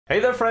Hey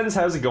there friends,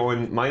 how's it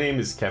going? My name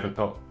is Kevin.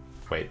 Oh,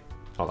 wait,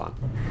 hold on.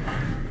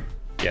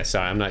 Yeah,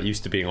 sorry, I'm not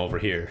used to being over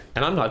here.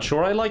 And I'm not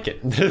sure I like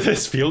it.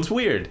 This feels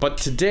weird. But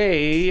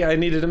today, I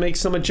needed to make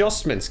some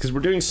adjustments because we're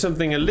doing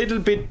something a little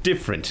bit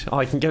different. Oh,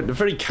 I can get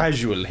very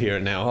casual here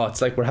now. Oh,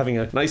 it's like we're having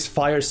a nice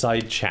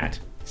fireside chat.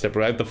 Except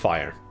without the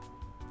fire.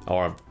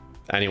 Or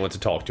anyone to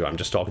talk to. I'm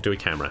just talking to a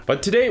camera.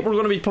 But today we're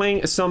going to be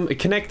playing some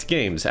Kinect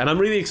games, and I'm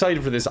really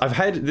excited for this. I've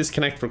had this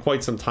Kinect for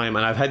quite some time,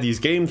 and I've had these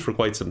games for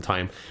quite some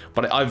time,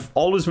 but I've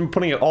always been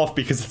putting it off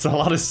because it's a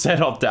lot of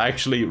setup to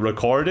actually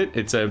record it.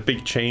 It's a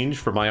big change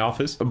for my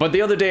office. But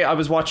the other day I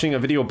was watching a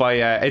video by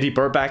Eddie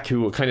Burback,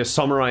 who kind of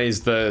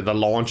summarized the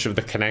launch of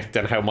the Kinect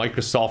and how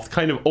Microsoft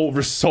kind of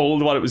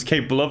oversold what it was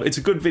capable of. It's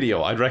a good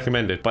video. I'd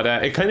recommend it. But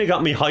it kind of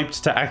got me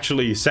hyped to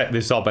actually set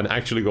this up and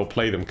actually go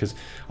play them, because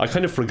I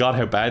kind of forgot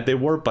how bad they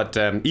were. But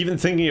even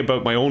thinking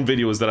about my own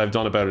videos that I've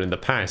done about it in the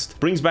past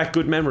brings back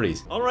good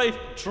memories. All right,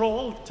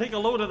 troll, take a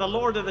load of the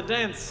Lord of the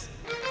Dance.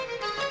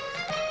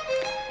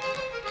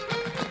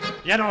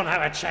 You don't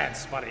have a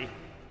chance, buddy.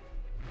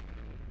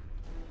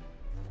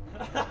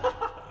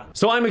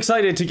 So I'm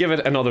excited to give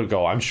it another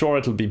go. I'm sure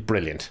it'll be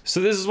brilliant.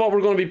 So this is what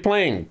we're going to be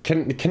playing.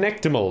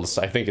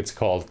 Kinectimals, I think it's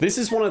called. This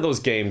is one of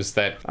those games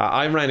that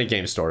I ran a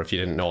game store, if you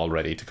didn't know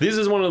already. This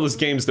is one of those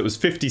games that was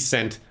 50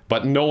 cents,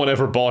 but no one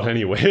ever bought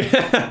anyway.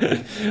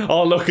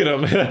 Oh, look at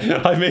him.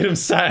 I made him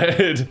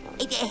sad.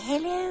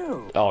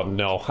 Hello. Oh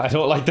no, I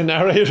don't like the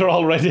narrator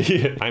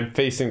already. I'm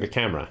facing the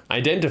camera.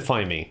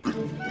 Identify me.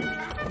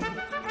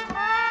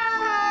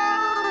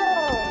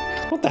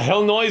 What the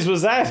hell noise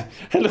was that?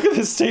 Hey, look at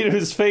the state of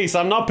his face.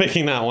 I'm not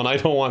picking that one. I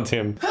don't want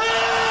him.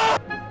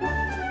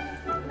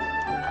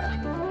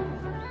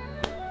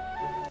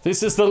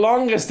 This is the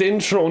longest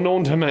intro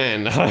known to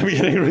man. I'm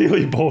getting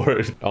really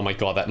bored. Oh my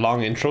god, that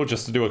long intro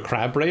just to do a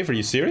crab rave? Are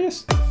you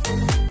serious?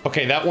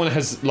 Okay, that one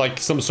has like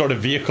some sort of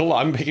vehicle.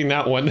 I'm picking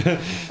that one.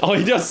 Oh,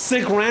 he does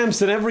sick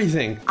ramps and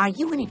everything. Are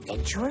you an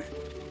adventurer?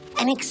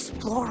 An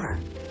explorer?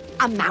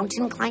 A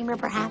mountain climber,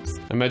 perhaps?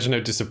 Imagine how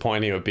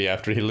disappointing it would be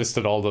after he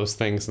listed all those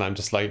things, and I'm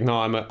just like, no,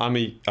 I'm a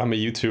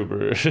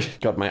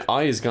YouTuber. God, my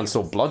eye has gone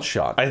so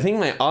bloodshot. I think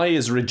my eye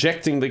is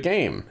rejecting the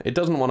game. It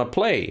doesn't want to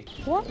play.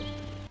 What?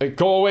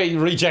 Go away,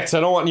 rejects. I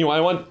don't want you. I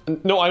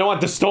don't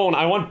want the stone.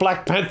 I want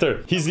Black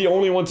Panther. He's the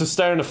only one to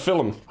star in a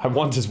film. I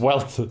want his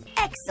wealth.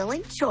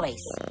 Excellent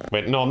choice.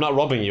 Wait, no, I'm not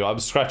rubbing you. I'm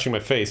scratching my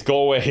face. Go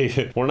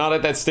away. We're not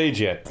at that stage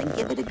yet. And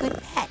give it a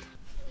good pet.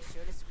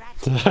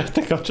 I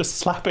think I'm just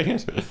slapping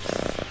it.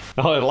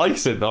 Oh, it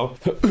likes it though.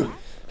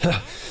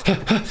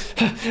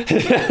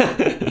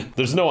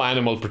 There's no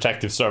animal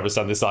protective service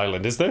on this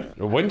island, is there?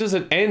 When does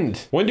it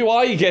end? When do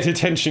I get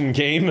attention,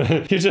 game?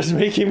 You're just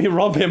making me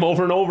rub him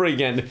over and over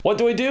again. What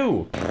do I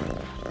do?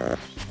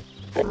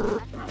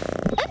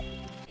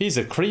 He's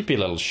a creepy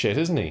little shit,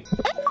 isn't he?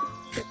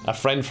 A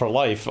friend for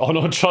life. Oh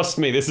no, trust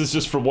me, this is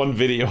just for one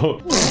video.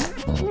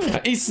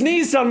 He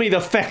sneezed on me, the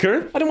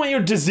fecker. I don't want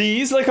your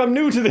disease, like I'm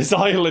new to this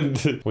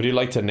island. Would you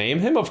like to name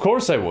him? Of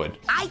course I would.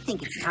 I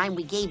think it's time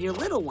we gave your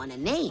little one a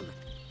name.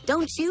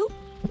 Don't you?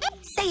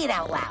 Say it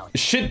out loud.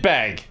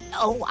 Shitbag.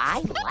 Oh,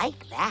 I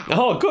like that.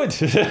 Oh, good.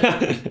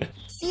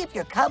 See if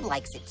your cub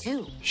likes it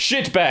too.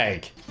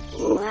 Shitbag.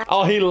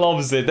 Oh, he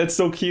loves it. That's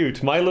so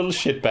cute. My little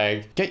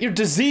shitbag. Get your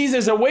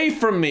diseases away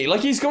from me.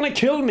 Like he's gonna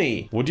kill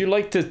me. Would you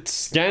like to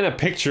scan a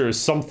picture or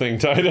something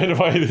to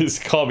identify this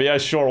cub? Yeah,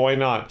 sure. Why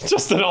not?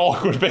 Just an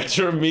awkward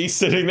picture of me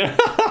sitting there.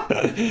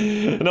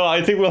 No,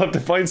 I think we'll have to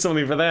find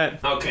something for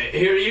that. Okay,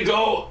 here you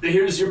go.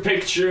 Here's your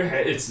picture.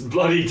 It's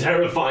bloody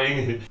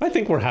terrifying. I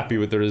think we're happy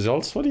with the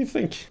results. What do you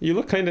think? You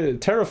look kind of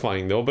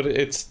terrifying though, but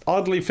it's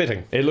oddly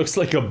fitting. It looks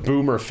like a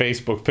boomer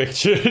Facebook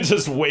picture.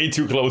 Just way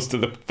too close to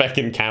the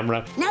feckin'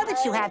 camera. Now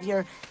that you have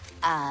your,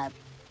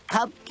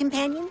 cub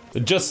companion?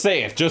 Just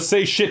say it. Just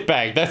say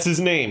shitbag. That's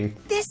his name.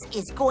 This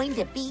is going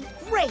to be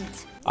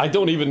great. I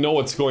don't even know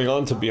what's going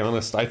on, to be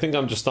honest. I think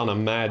I'm just on a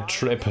mad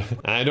trip. And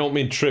I don't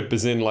mean trip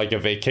as in like a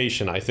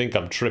vacation. I think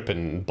I'm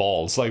tripping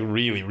balls, like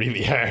really,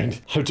 really hard.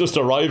 I've just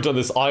arrived on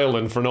this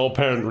island for no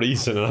apparent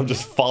reason, and I'm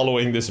just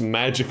following this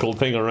magical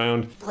thing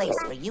around. Place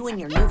for you and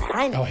your new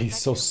friend. Oh, he's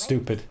so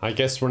stupid. I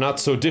guess we're not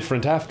so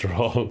different after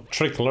all.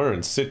 Trick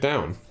learned. Sit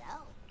down.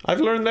 I've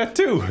learned that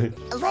too.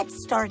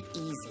 Let's start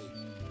easy.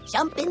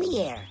 Jump in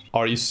the air.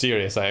 Are you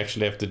serious? I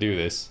actually have to do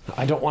this.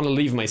 I don't want to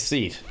leave my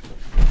seat.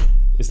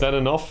 Is that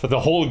enough? The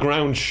whole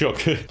ground shook.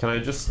 Can I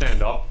just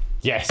stand up?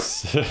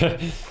 Yes.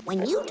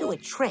 When you do a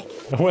trick.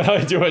 When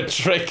I do a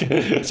trick,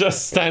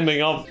 just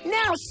standing up.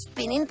 Now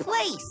spin in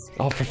place.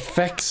 Oh, for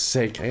feck's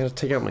sake. I gotta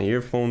take out my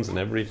earphones and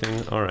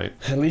everything. All right.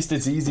 At least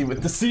it's easy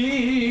with the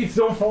seat.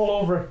 Don't fall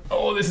over.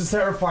 Oh, this is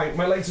terrifying.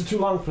 My legs are too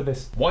long for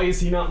this. Why is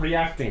he not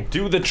reacting?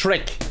 Do the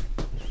trick.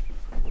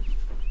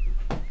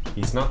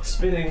 He's not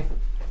spinning.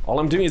 All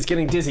I'm doing is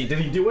getting dizzy. Did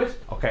he do it?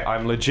 Okay,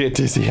 I'm legit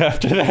dizzy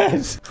after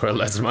that. Well,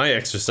 that's my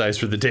exercise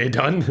for the day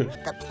done.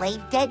 The play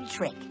dead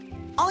trick.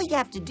 All you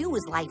have to do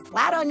is lie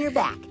flat on your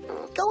back.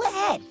 Go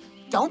ahead.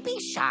 Don't be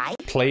shy.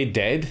 Play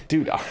dead?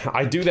 Dude,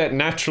 I do that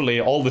naturally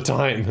all the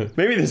time.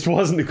 Maybe this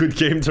wasn't a good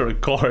game to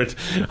record.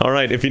 All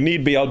right, if you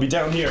need me, I'll be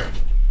down here.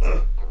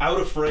 out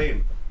of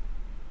frame.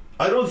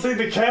 I don't think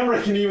the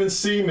camera can even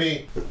see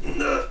me.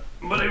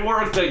 But it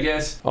worked, I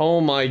guess.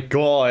 Oh my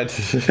god.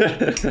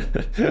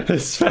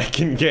 This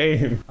fucking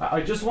game.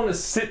 I just want to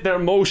sit there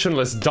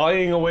motionless,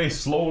 dying away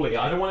slowly.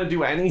 I don't want to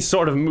do any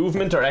sort of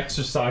movement or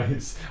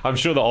exercise. I'm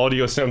sure the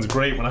audio sounds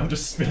great when I'm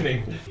just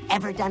spinning.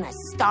 Ever done a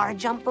star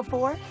jump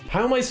before?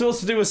 How am I supposed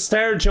to do a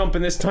stair jump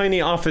in this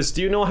tiny office?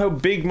 Do you know how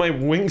big my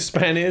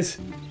wingspan is?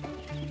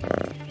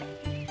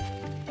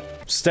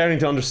 I'm starting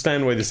to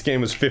understand why this game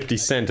was 50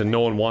 cents and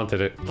no one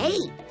wanted it. Hey,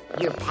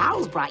 your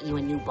pals brought you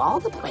a new ball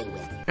to play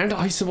with. And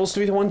I supposed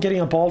to be the one getting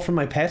a ball from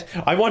my pet?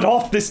 I want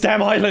off this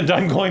damn island,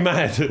 I'm going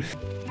mad.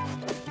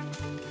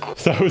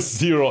 That was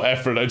zero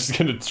effort, I just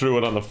kind of threw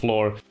it on the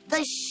floor.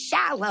 The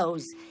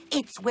Shallows.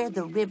 It's where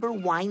the river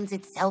winds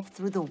itself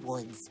through the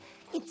woods.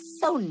 It's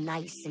so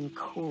nice and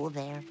cool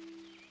there.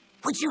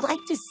 Would you like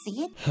to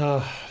see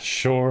it?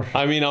 Sure.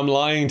 I mean, I'm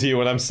lying to you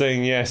when I'm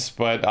saying yes,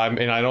 but I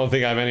don't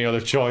think I have any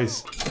other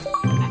choice.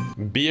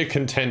 Be a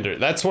contender.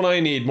 That's what I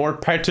need. More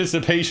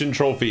participation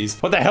trophies.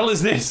 What the hell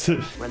is this?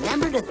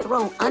 Remember to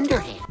throw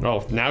underhand.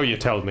 Oh, now you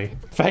tell me.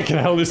 Fucking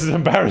hell, this is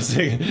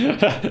embarrassing.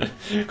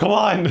 Come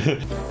on.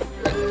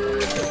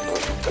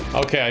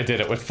 Okay, I did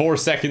it with 4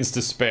 seconds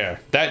to spare.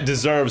 That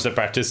deserves a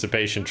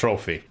participation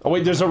trophy. Oh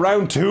wait, there's a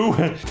round 2?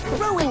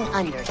 Throwing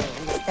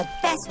underhand is the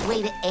best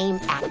way to aim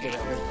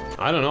accurately.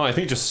 I don't know, I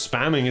think just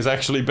spamming is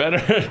actually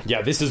better.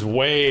 Yeah, this is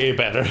way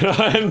better.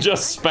 I'm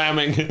just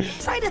spamming.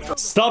 Try to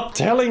Stop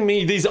telling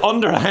me these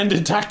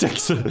underhanded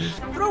tactics.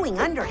 Throwing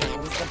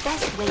underhand is the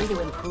best way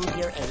to improve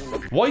your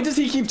aim. Why does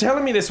he keep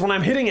telling me this when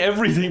I'm hitting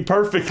everything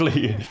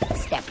perfectly?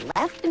 Step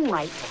left and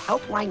right to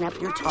help line up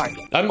your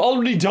target. I'm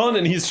already done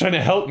and he's trying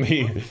to help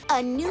me.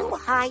 A new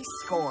high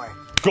score.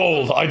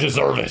 Gold, I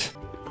deserve it.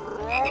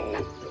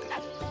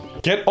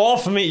 Get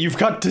off of me, you've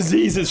got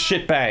diseases,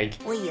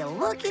 shitbag. Will you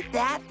look at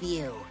that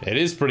view? It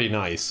is pretty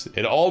nice.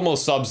 It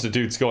almost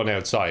substitutes going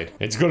outside.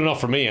 It's good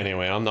enough for me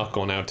anyway, I'm not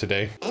going out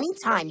today.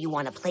 Anytime you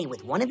want to play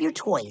with one of your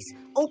toys,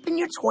 open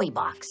your toy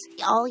box.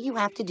 All you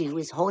have to do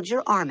is hold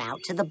your arm out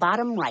to the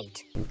bottom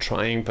right. I'm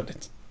trying,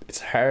 but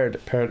it's hard,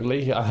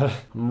 apparently. I'm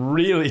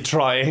really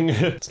trying.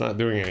 It's not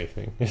doing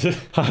anything.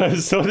 I'm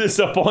so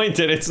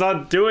disappointed. It's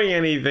not doing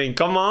anything.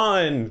 Come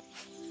on.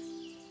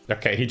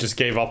 Okay, he just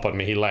gave up on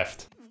me. He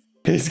left.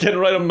 He's getting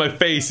right up in my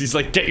face. He's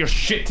like, get your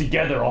shit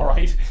together, all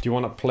right? Do you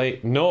want to play?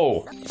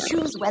 No.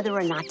 Choose whether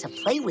or not to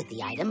play with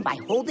the item by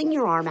holding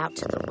your arm out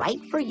to the right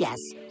for yes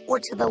or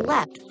to the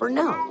left for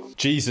no.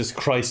 Jesus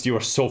Christ, you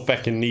are so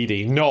fucking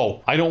needy.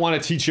 No, I don't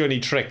want to teach you any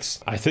tricks.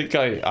 I think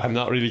I'm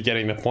not really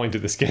getting the point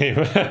of this game.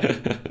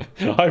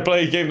 I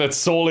play a game that's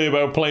solely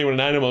about playing with an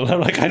animal, and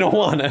I'm like, I don't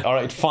want it. All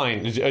right,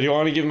 fine. Do you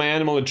want to give my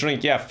animal a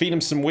drink? Yeah, feed him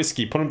some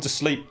whiskey, put him to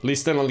sleep. At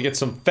least then I'll get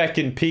some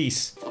fucking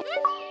peace.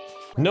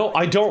 No,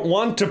 I don't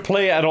want to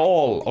play at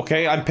all,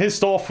 okay? I'm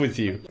pissed off with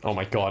you. Oh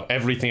my god,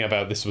 everything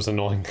about this was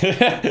annoying.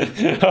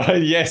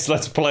 Alright, yes,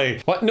 let's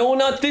play. What? No,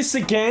 not this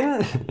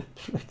again!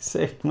 For fuck's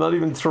sake, I'm not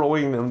even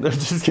throwing them. They're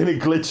just kind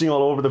of glitching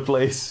all over the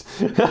place.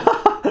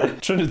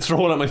 Trying to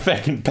throw it at my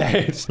fucking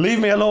bed. Leave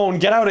me alone,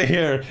 get out of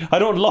here. I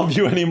don't love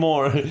you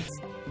anymore.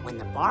 When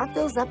the bar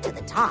fills up to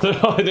the top.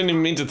 I didn't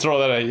even mean to throw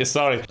that at you,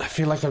 sorry. I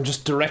feel like I'm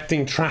just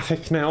directing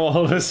traffic now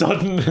all of a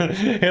sudden.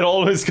 It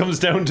always comes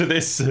down to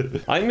this.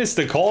 I missed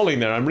the calling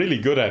there, I'm really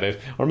good at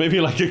it. Or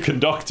maybe like a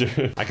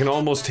conductor. I can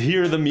almost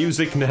hear the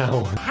music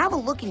now. Have a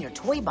look in your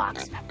toy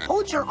box.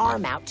 Hold your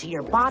arm out to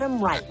your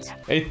bottom right.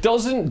 It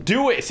doesn't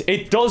do it.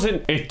 It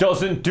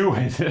doesn't do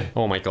it.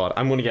 Oh my god,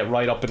 I'm gonna get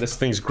right up in this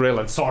thing's grill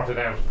and sort it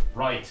out.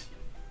 Right.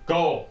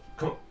 Go.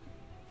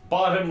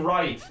 Bottom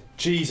right.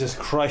 Jesus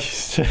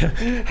Christ.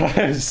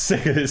 I'm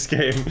sick of this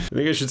game. I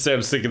think I should say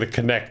I'm sick of the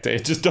Kinect.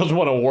 It just doesn't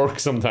want to work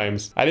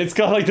sometimes. And it's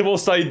got like the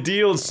most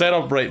ideal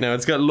setup right now.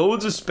 It's got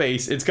loads of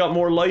space. It's got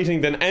more lighting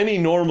than any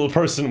normal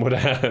person would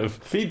have.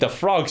 Feed the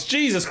frogs.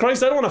 Jesus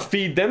Christ, I don't want to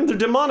feed them. They're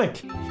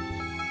demonic.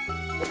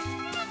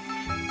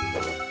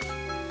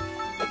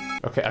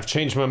 Okay, I've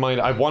changed my mind.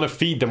 I want to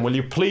feed them. Will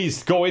you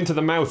please go into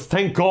the mouth?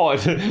 Thank God.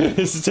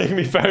 This is taking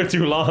me far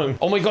too long.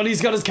 Oh my god,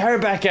 he's got his car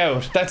back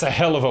out. That's a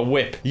hell of a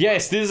whip.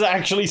 Yes, this is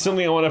actually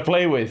something I want to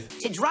play with.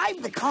 To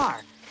drive the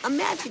car,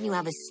 imagine you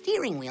have a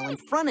steering wheel in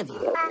front of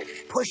you.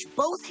 Push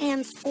both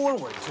hands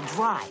forward to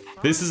drive.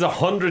 This is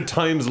 100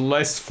 times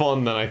less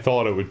fun than I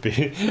thought it would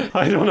be.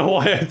 I don't know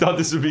why I thought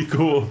this would be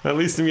cool. At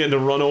least I'm getting to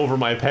run over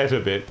my pet a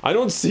bit. I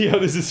don't see how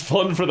this is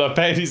fun for the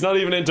pet. He's not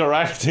even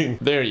interacting.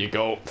 There you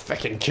go.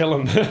 Fucking kill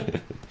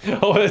him.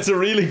 Oh, that's a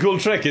really cool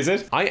trick, is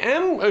it? I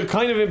am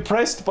kind of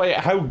impressed by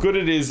how good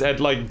it is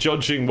at like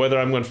judging whether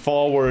I'm going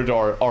forward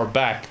or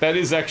back. That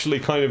is actually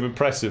kind of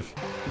impressive.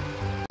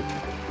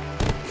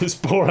 This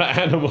poor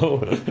animal.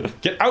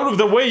 Get out of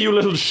the way, you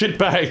little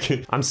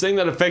shitbag. I'm saying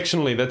that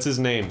affectionately, that's his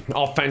name.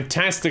 Oh,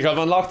 fantastic. I've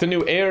unlocked a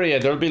new area.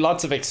 There'll be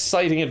lots of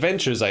exciting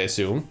adventures, I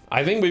assume.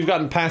 I think we've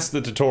gotten past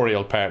the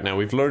tutorial part now.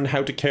 We've learned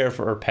how to care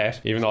for our pet,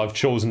 even though I've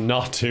chosen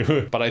not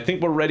to. But I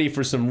think we're ready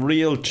for some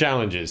real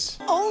challenges.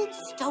 Old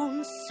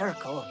Stone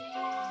Circle.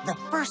 The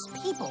first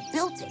people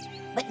built it,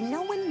 but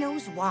no one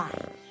knows why.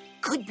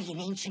 Could be an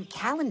ancient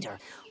calendar,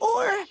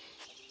 or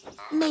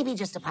maybe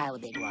just a pile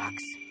of big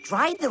rocks.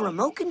 Drive the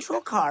remote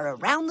control car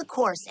around the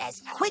course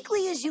as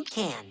quickly as you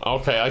can.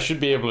 Okay, I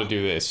should be able to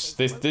do this.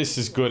 This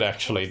is good,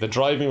 actually. The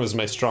driving was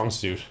my strong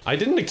suit. I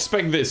didn't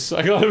expect this.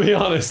 I gotta be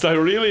honest. I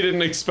really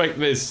didn't expect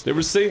this. They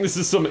were saying this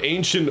is some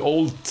ancient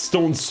old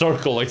stone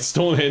circle, like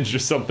Stonehenge or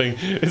something.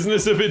 Isn't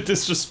this a bit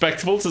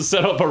disrespectful to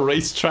set up a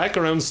racetrack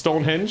around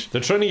Stonehenge? They're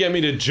trying to get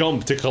me to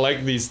jump to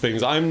collect these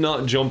things. I'm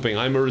not jumping.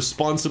 I'm a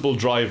responsible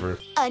driver.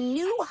 A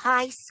new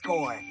high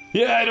score.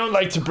 Yeah, I don't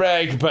like to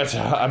brag, but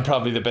I'm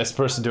probably the best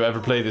person to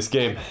ever play this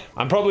game.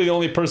 I'm probably the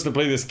only person to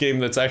play this game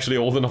that's actually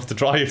old enough to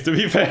drive, to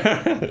be fair.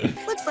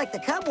 Looks like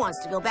the cub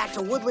wants to go back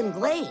to Woodland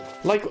Glade.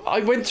 Like,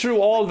 I went through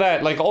all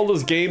that, like all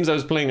those games I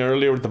was playing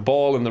earlier with the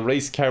ball and the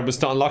race car was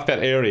to unlock that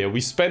area. We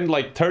spend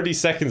like 30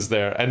 seconds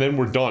there and then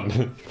we're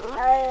done.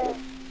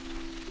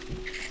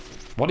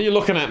 What are you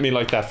looking at me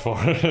like that for?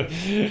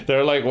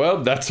 They're like,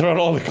 well, that's about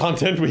all the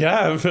content we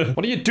have.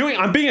 What are you doing?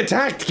 I'm being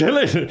attacked. Kill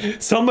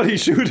it. Somebody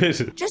shoot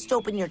it. Just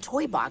open your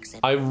toy box and...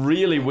 I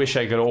really wish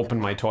I could open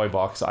my toy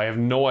box. I have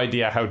no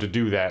idea how to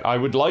do that. I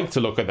would like to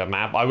look at the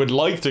map. I would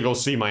like to go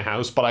see my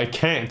house, but I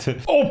can't.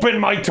 Open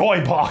my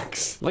toy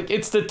box. Like,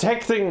 it's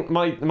detecting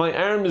my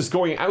arm is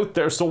going out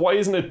there, so why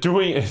isn't it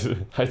doing it?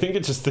 I think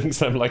it just thinks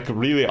I'm like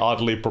really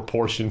oddly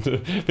proportioned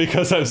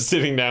because I'm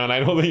sitting down. I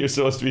don't think you're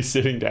supposed to be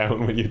sitting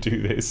down when you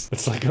do this.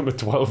 It's like I'm a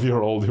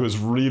 12-year-old who has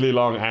really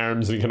long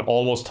arms and can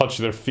almost touch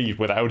their feet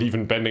without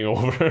even bending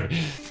over.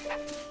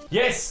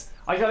 Yes!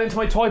 I got into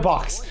my toy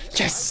box.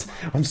 Yes!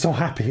 I'm so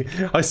happy.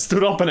 I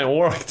stood up and it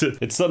worked.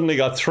 It suddenly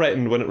got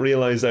threatened when it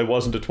realized I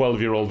wasn't a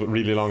 12-year-old with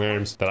really long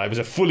arms. That I was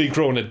a fully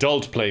grown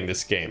adult playing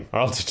this game. Or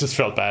else it just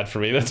felt bad for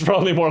me. That's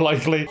probably more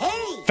likely.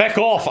 Hey! Feck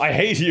off! I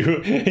hate you!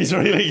 He's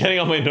really getting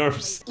on my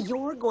nerves.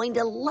 You're going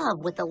to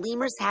love what the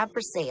lemurs have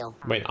for sale.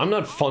 Wait, I'm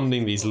not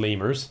funding these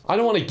lemurs. I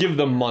don't want to give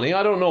them money.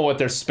 I don't know what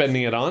they're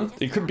spending it on.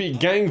 It could be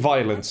gang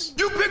violence.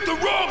 You picked the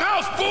wrong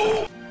house,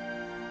 fool!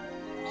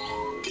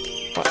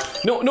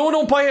 No,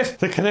 don't buy it!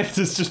 The Kinect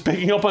is just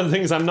picking up on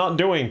things I'm not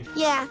doing.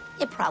 Yeah,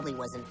 it probably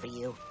wasn't for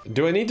you.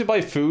 Do I need to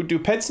buy food? Do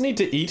pets need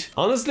to eat?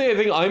 Honestly, I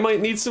think I might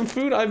need some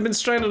food. I've been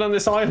stranded on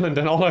this island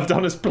and all I've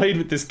done is played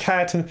with this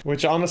cat,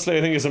 which honestly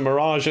I think is a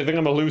mirage. I think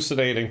I'm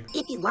hallucinating.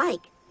 If you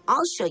like,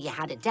 I'll show you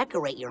how to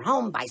decorate your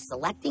home by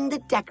selecting the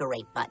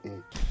decorate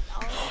button.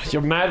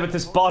 You're mad with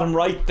this bottom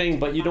right thing,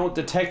 but you don't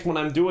detect when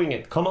I'm doing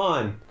it. Come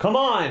on. Come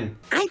on.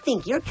 I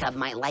think your cub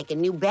might like a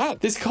new bed.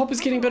 This cub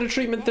is getting better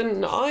treatment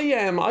than I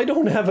am. I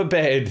don't have a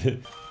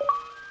bed.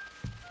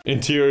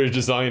 Interior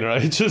designer.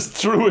 I just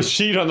threw a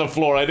sheet on the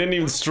floor. I didn't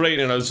even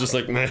straighten it. I was just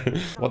like, meh.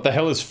 What the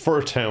hell is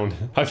Fur Town?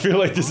 I feel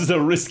like this is a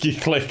risky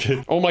click.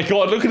 Oh my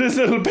god, look at this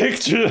little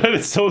picture. That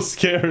is so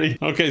scary.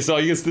 Okay, so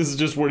I guess this is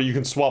just where you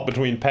can swap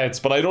between pets,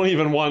 but I don't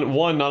even want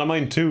one. Not of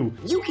mine too.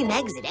 You can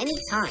exit any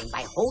time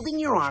by holding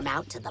your arm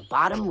out to the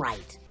bottom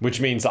right. Which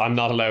means I'm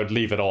not allowed to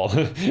leave at all.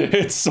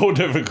 It's so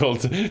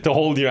difficult to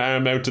hold your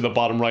arm out to the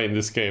bottom right in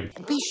this game.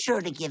 Be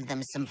sure to give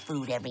them some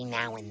food every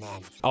now and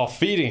then. Oh,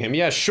 feeding him?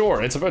 Yeah,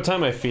 sure. It's about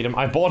time I feed him.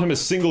 I bought him a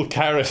single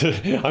carrot.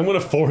 I'm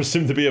gonna force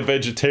him to be a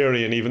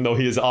vegetarian, even though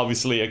he is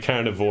obviously a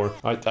carnivore.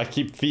 I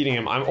keep feeding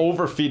him. I'm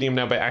overfeeding him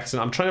now by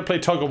accident. I'm trying to play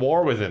tug of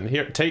war with him.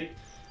 Here, take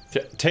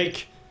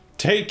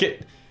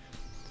it.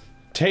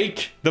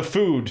 Take the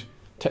food.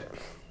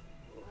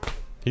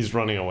 He's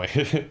running away.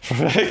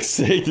 For heck's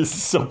sake, this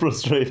is so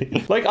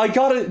frustrating. Like, I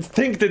gotta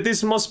think that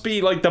this must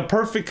be, like, the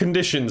perfect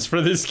conditions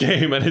for this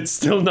game, and it's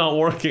still not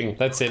working.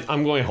 That's it.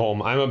 I'm going home.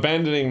 I'm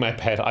abandoning my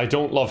pet. I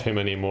don't love him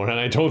anymore, and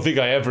I don't think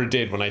I ever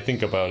did when I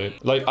think about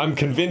it. Like, I'm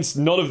convinced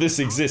none of this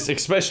exists,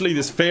 especially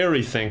this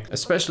fairy thing.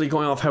 Especially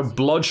going off how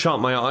bloodshot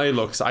my eye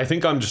looks. I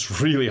think I'm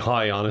just really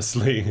high,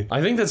 honestly.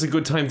 I think that's a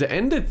good time to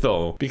end it,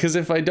 though. Because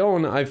if I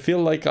don't, I feel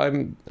like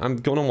I'm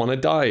gonna want to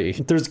die.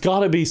 There's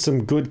gotta be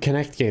some good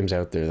Kinect games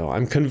out there, though.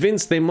 I'm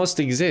convinced they must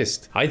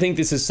exist. I think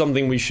this is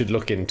something we should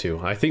look into.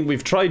 I think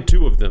we've tried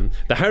 2 of them.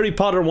 The Harry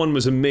Potter one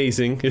was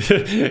amazing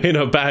in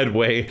a bad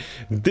way.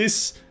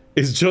 This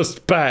is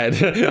just bad.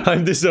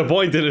 I'm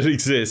disappointed it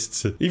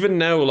exists. Even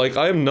now, like,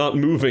 I'm not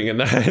moving and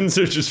the hands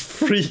are just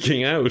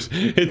freaking out.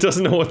 It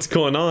doesn't know what's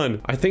going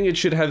on. I think it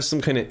should have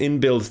some kind of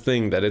inbuilt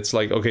thing that it's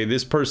like, okay,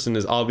 this person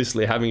is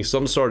obviously having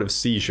some sort of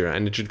seizure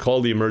and it should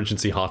call the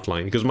emergency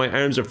hotline because my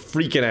arms are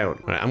freaking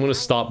out. All right, I'm gonna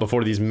stop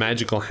before these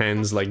magical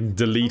hands like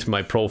delete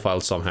my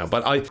profile somehow,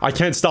 but I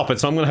can't stop it,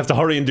 so I'm gonna have to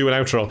hurry and do an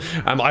outro.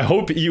 I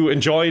hope you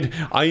enjoyed.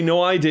 I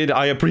know I did.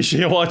 I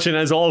appreciate watching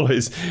as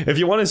always. If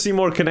you want to see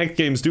more Kinect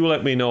games, do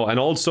let me know. And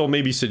also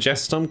maybe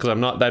suggest some because I'm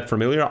not that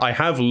familiar. I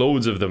have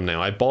loads of them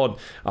now. I bought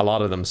a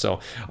lot of them, so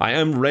I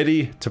am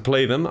ready to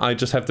play them. I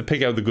just have to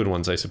pick out the good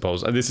ones, I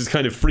suppose. And this is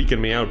kind of freaking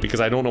me out because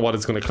I don't know what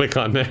it's going to click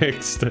on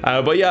next.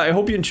 But yeah, I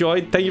hope you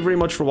enjoyed. Thank you very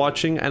much for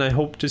watching, and I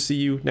hope to see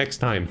you next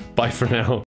time. Bye for now.